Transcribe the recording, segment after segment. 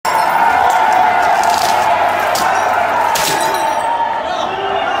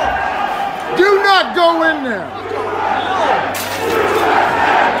go in there.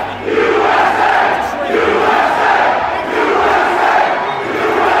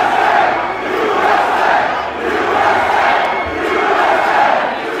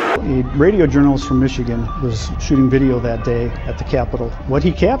 A radio journalist from Michigan was shooting video that day at the Capitol. What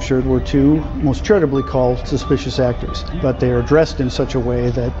he captured were two most charitably called suspicious actors, but they are dressed in such a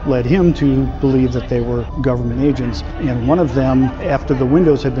way that led him to believe that they were government agents. And one of them, after the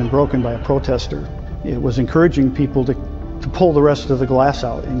windows had been broken by a protester, it was encouraging people to pull the rest of the glass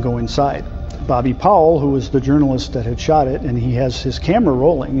out and go inside. Bobby Powell, who was the journalist that had shot it, and he has his camera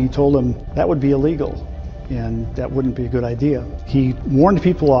rolling, he told him that would be illegal. And that wouldn't be a good idea. He warned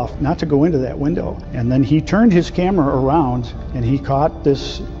people off not to go into that window. And then he turned his camera around and he caught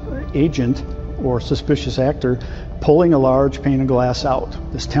this agent or suspicious actor pulling a large pane of glass out,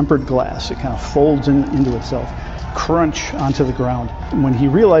 this tempered glass. It kind of folds into itself, crunch onto the ground. When he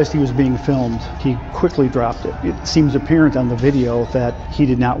realized he was being filmed, he quickly dropped it. It seems apparent on the video that he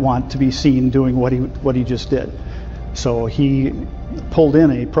did not want to be seen doing what he just did. So he pulled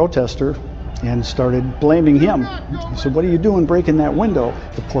in a protester and started blaming him. He said, "What are you doing breaking that window?"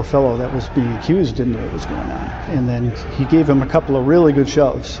 The poor fellow that was being accused didn't know what was going on. And then he gave him a couple of really good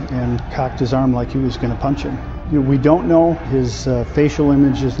shoves and cocked his arm like he was going to punch him. We don't know. His facial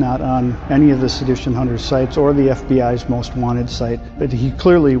image is not on any of the Sedition Hunters sites or the FBI's most wanted site, but he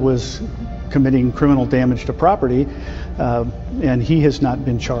clearly was committing criminal damage to property, and he has not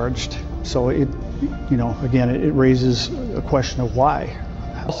been charged. So it raises a question of why.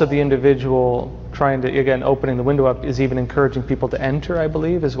 Also, the individual trying to, again, opening the window up is even encouraging people to enter, I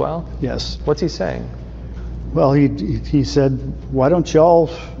believe, as well? Yes. What's he saying? Well, he said, "Why don't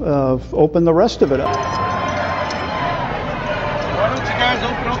y'all open the rest of it up?" Why don't you guys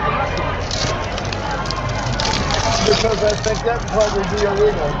open up the rest of it? Because I think that would probably be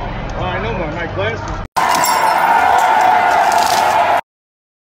illegal. Oh, I know, my glasses.